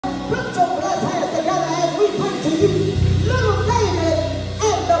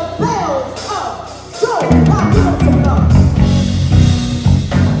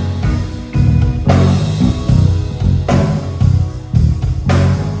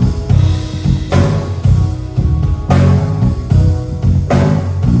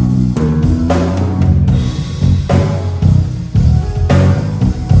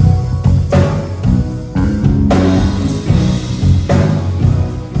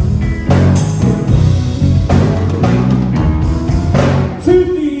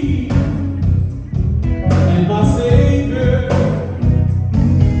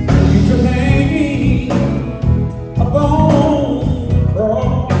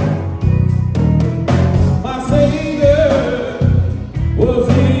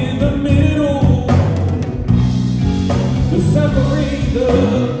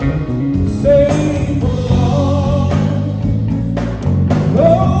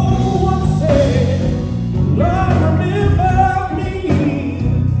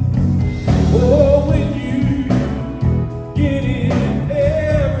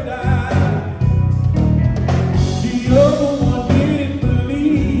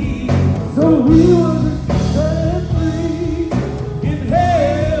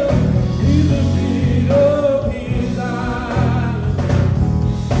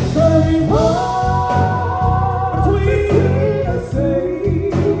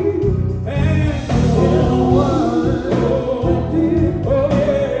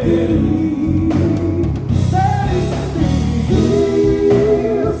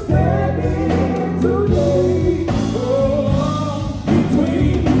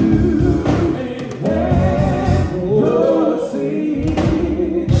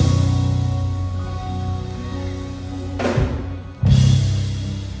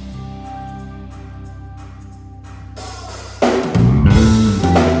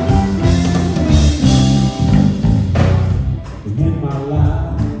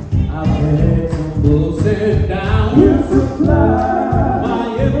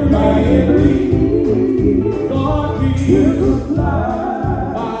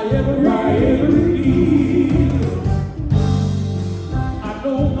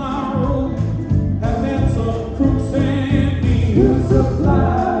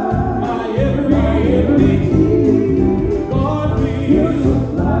Until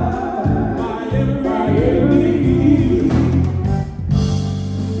your life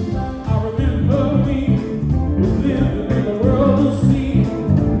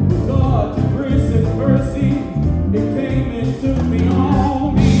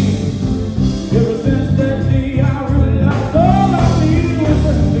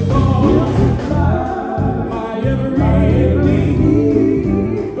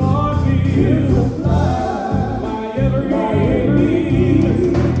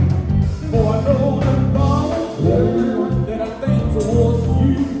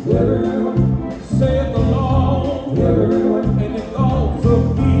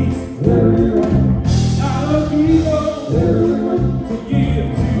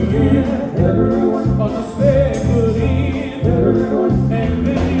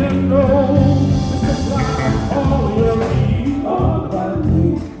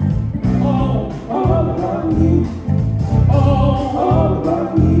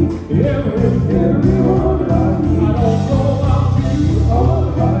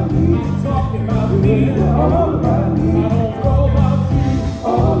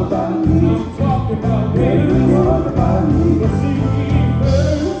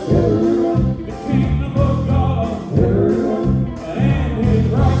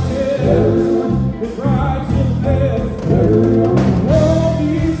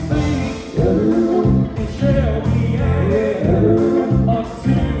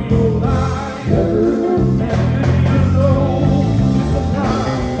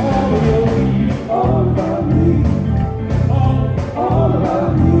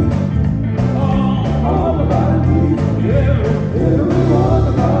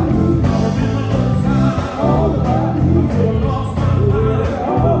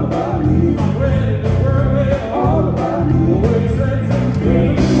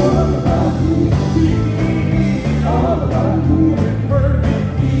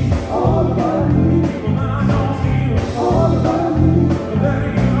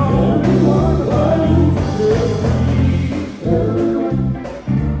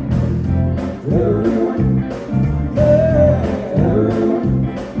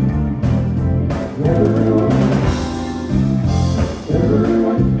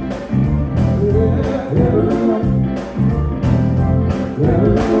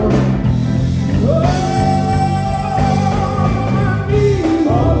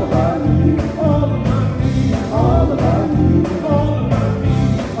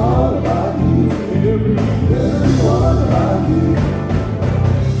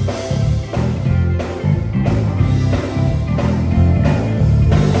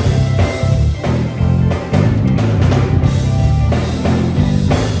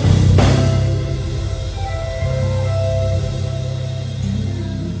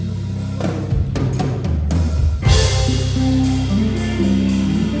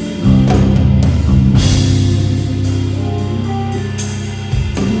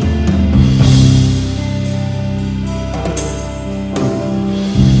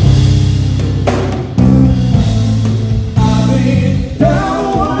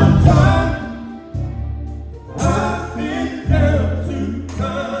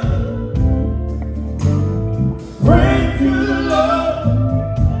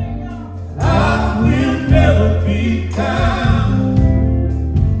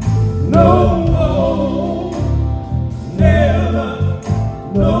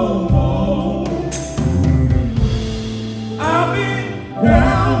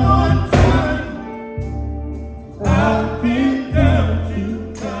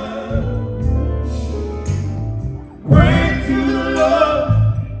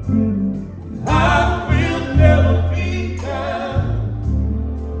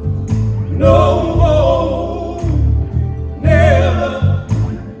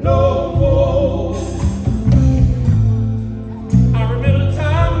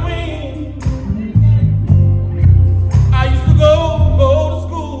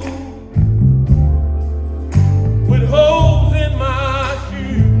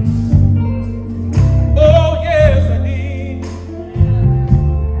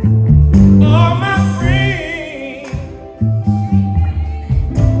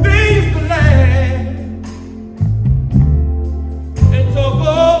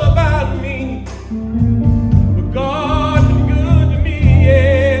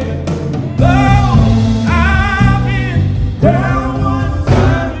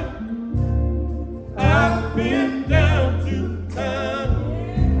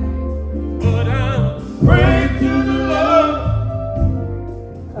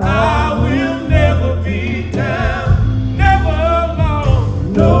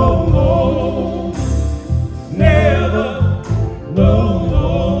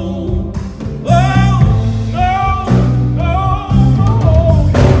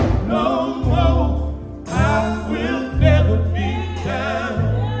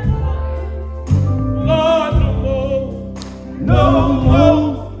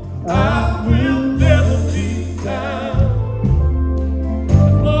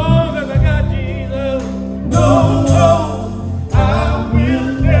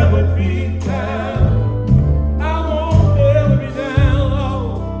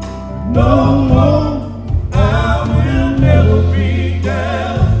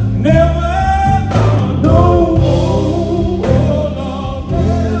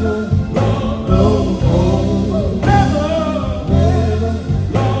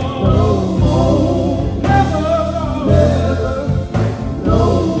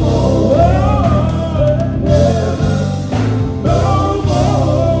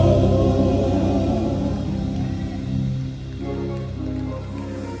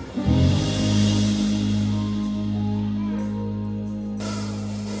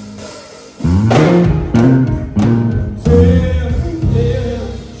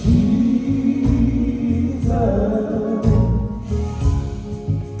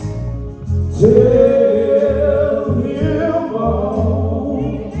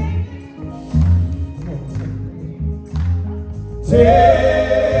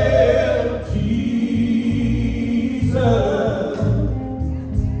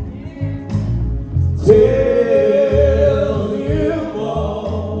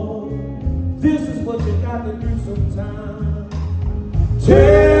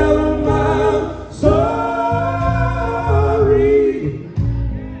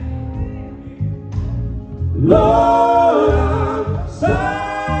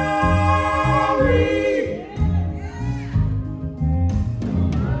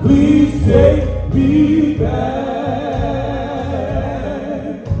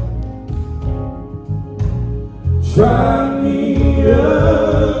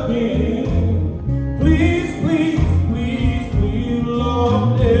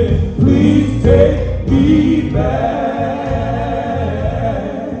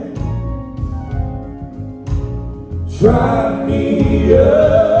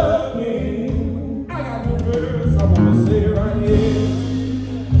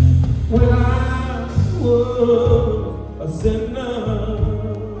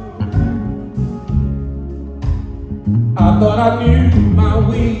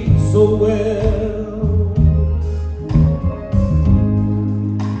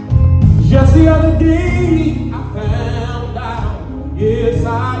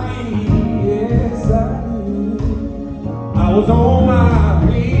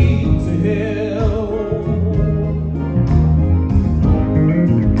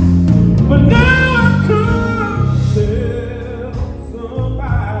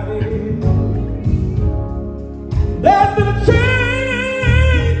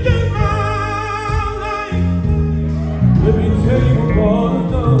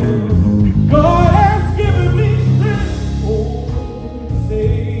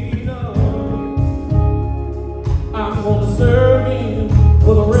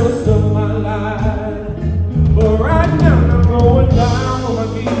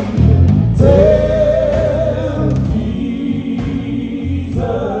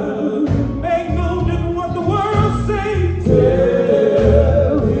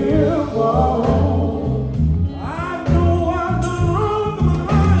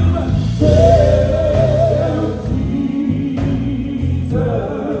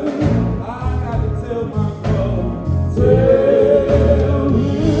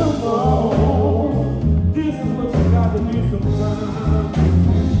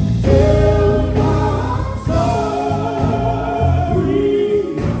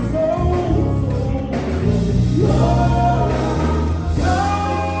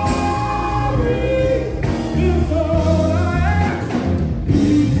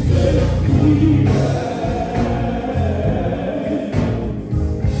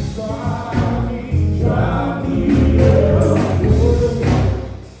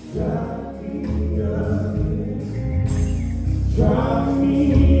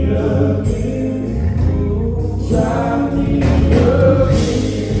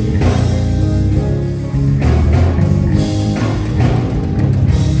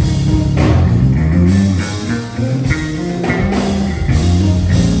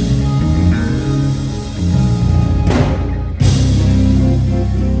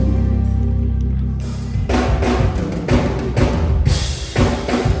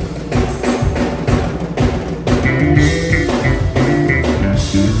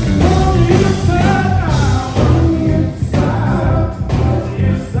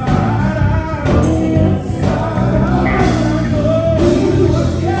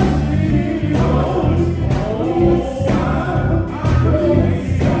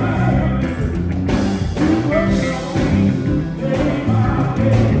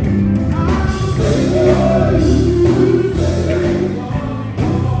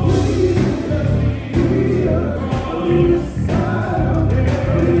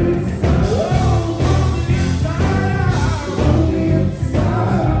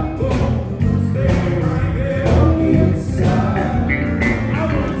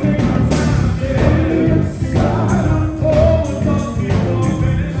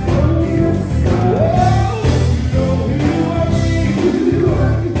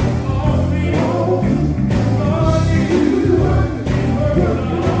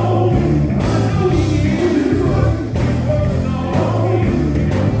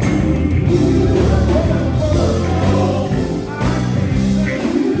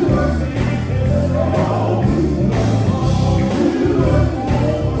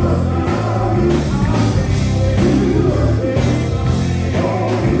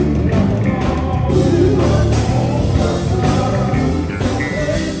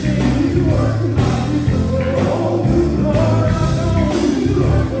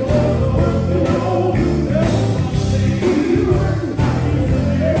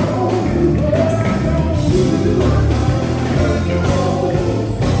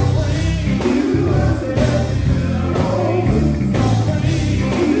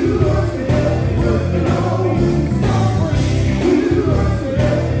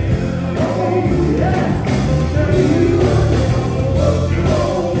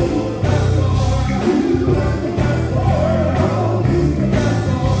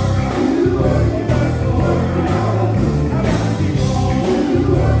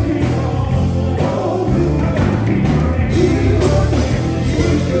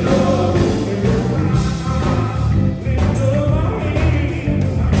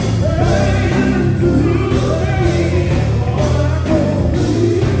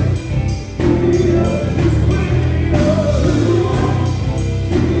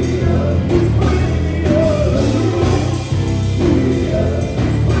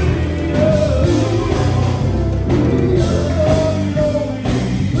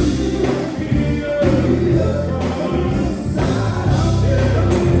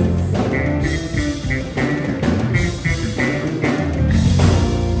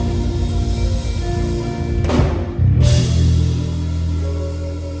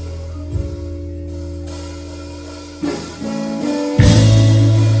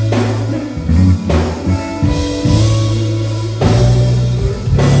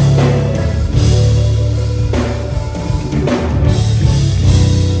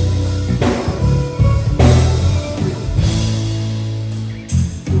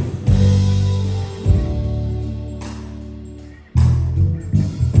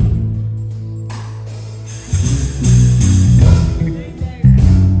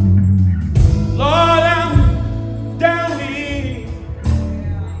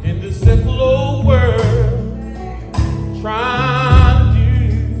simple old world, trying to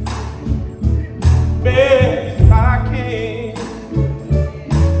do best I can.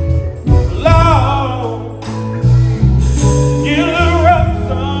 Lord, you're a little rough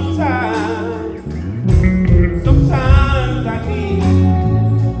sometimes. Sometimes I need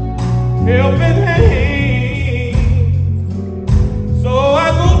helping hand. So I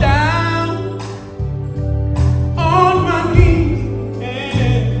go down on my knees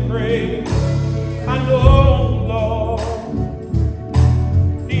and pray. I know, Lord,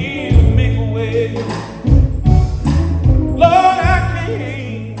 He'll make a way. Lord, I just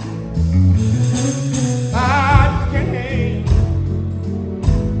can't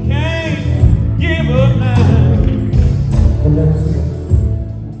give up now.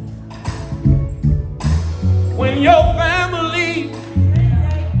 When your family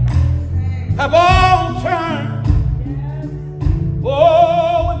have all turned and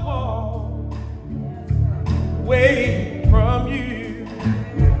walked away from you,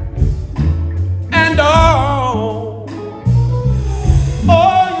 and all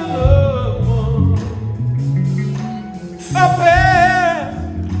your loved ones are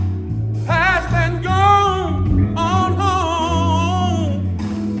past and gone on home.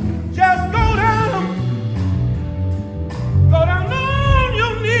 Just go down on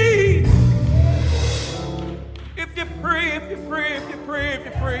your knees. If you pray,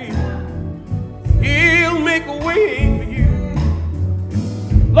 He'll make a way for you.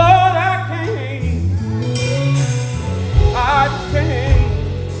 Lord, I just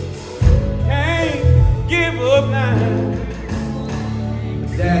can't give up now.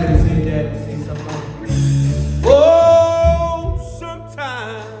 Daddy, say something. Oh,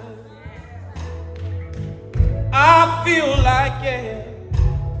 sometimes I feel like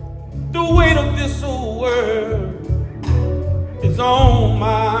the weight of this old world is on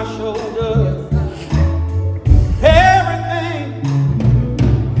my shoulders.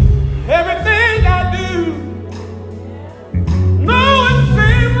 Everything I do, no, it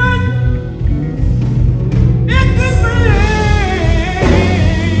seems like it's a thing.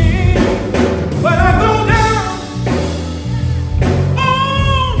 But I go down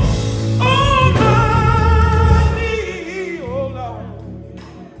on my knees, oh Lord.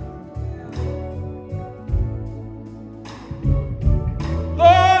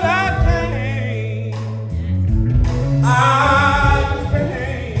 Lord, I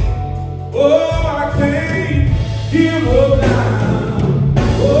can't give up now.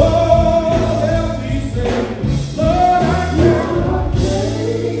 Oh, help me say, Lord, I can't.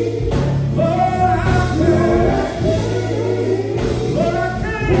 Lord, I can't. Lord, I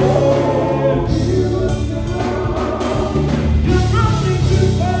can't. You brought me too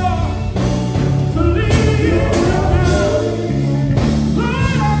far to leave now.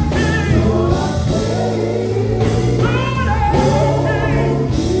 Lord, I can't. Lord, I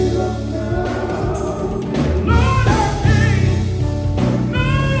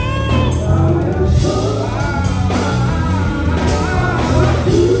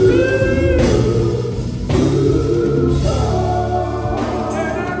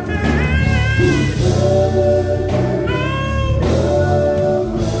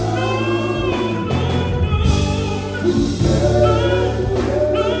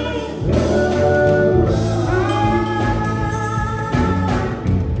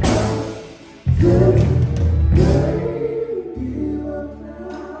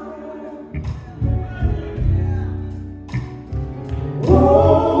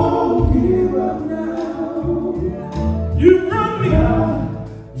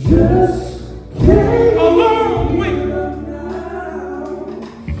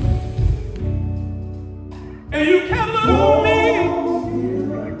and you kept loving me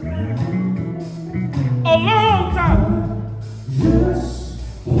a long time. Just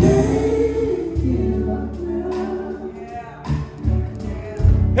can't give up now.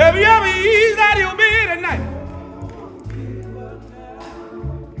 Have you ever eased out of your bed at night?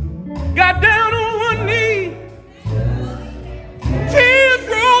 Got down on one knee, tears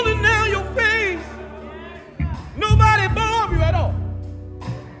rolling down your face. Nobody bothered you at all.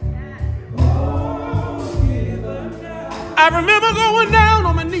 I remember going down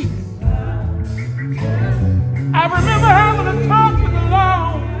on my knees. I remember having a talk with the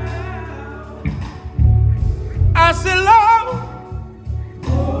Lord. I said, Lord,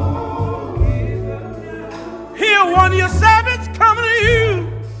 hear one of your servants coming to you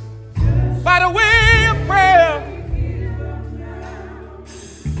by the way of prayer.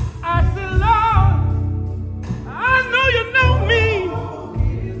 I said, Lord, I know you know me.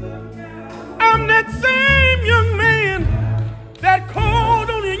 I'm that same young man that called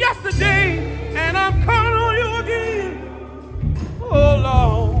on you yesterday.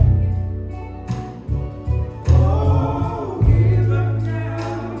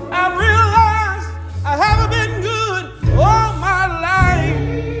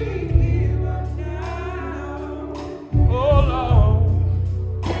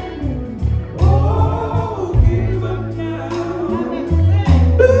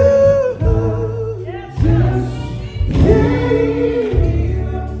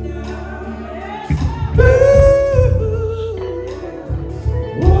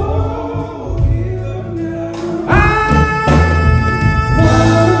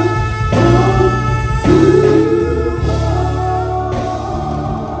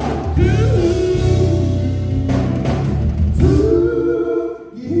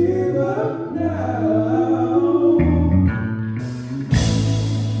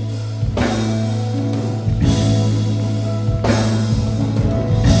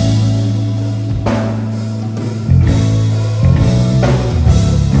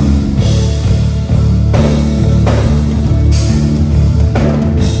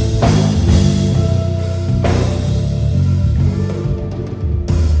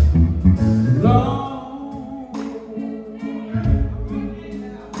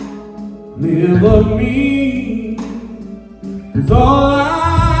 deliver me. 'Cause all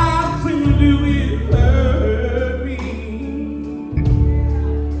I seem to do is hurt me.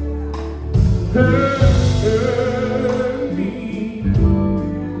 Hurt me.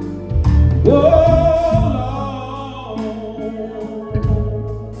 Oh Lord,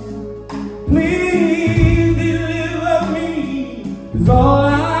 please deliver me. 'Cause all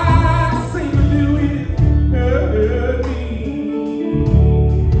I seem to do is hurt me.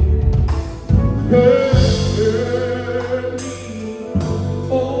 Hurt me.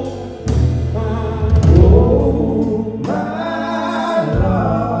 Oh my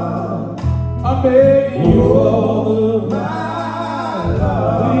love, I'm begging you, Father, my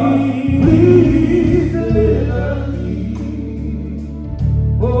love, please.